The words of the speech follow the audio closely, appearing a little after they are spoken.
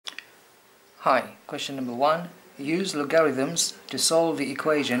Hi, question number 1. Use logarithms to solve the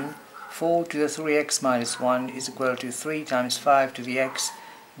equation 4 to the 3x minus 1 is equal to 3 times 5 to the x,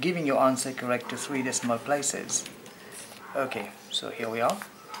 giving your answer correct to 3 decimal places. Okay, so here we are.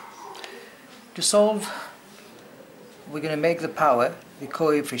 To solve, we're going to make the power the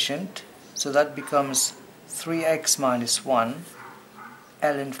coefficient, so that becomes 3x minus 1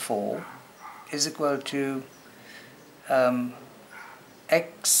 ln 4 is equal to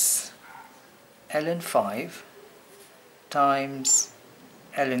x ln 5 times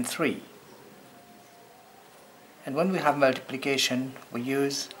ln 3, and when we have multiplication we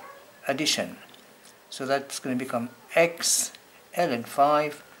use addition, so that's going to become x ln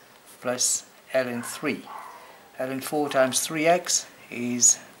 5 plus ln 3. ln 4 times 3x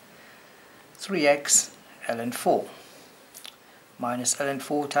is 3x ln 4 minus ln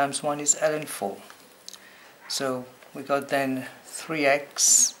 4 times 1 is ln 4. So we got then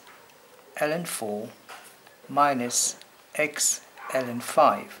 3x ln 4 minus x ln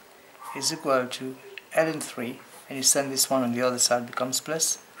 5 is equal to ln 3, and you send this one on the other side, becomes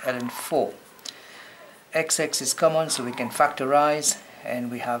plus ln 4. X is common, so we can factorize,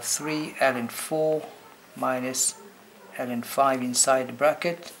 and we have 3 ln 4 minus ln 5 inside the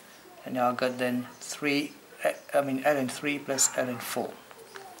bracket, and now I've got then ln 3 plus ln 4.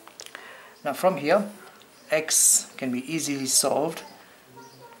 Now from here x can be easily solved.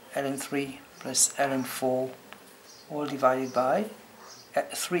 ln 3 plus ln 4 all divided by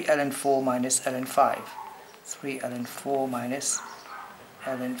 3 ln 4 minus ln 5. 3 ln 4 minus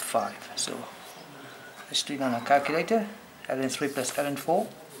ln 5. So let's do it on a calculator. ln 3 plus ln 4.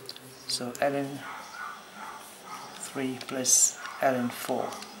 So ln 3 plus ln 4.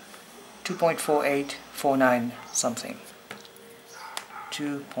 2.4849 something.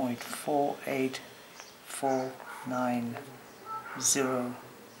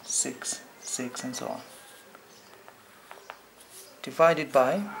 2.4849066 and so on, divided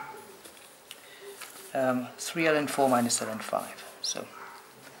by 3 ln 4 minus ln 5. So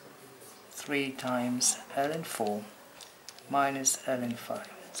 3 times ln 4 minus ln 5.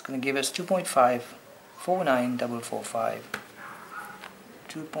 It's going to give us 2.549445.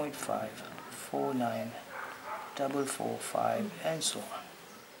 2.549445 and so on.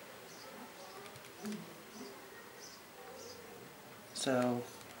 So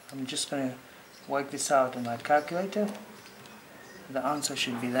I'm just going to work this out on my calculator. The answer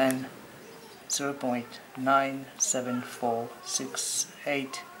should be then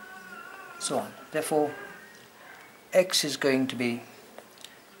 0.97468, so on. Therefore x is going to be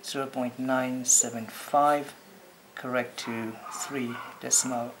 0.975, correct to 3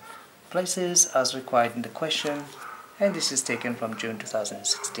 decimal places as required in the question, and this is taken from June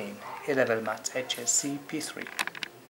 2016, A-Level Maths HSC P3.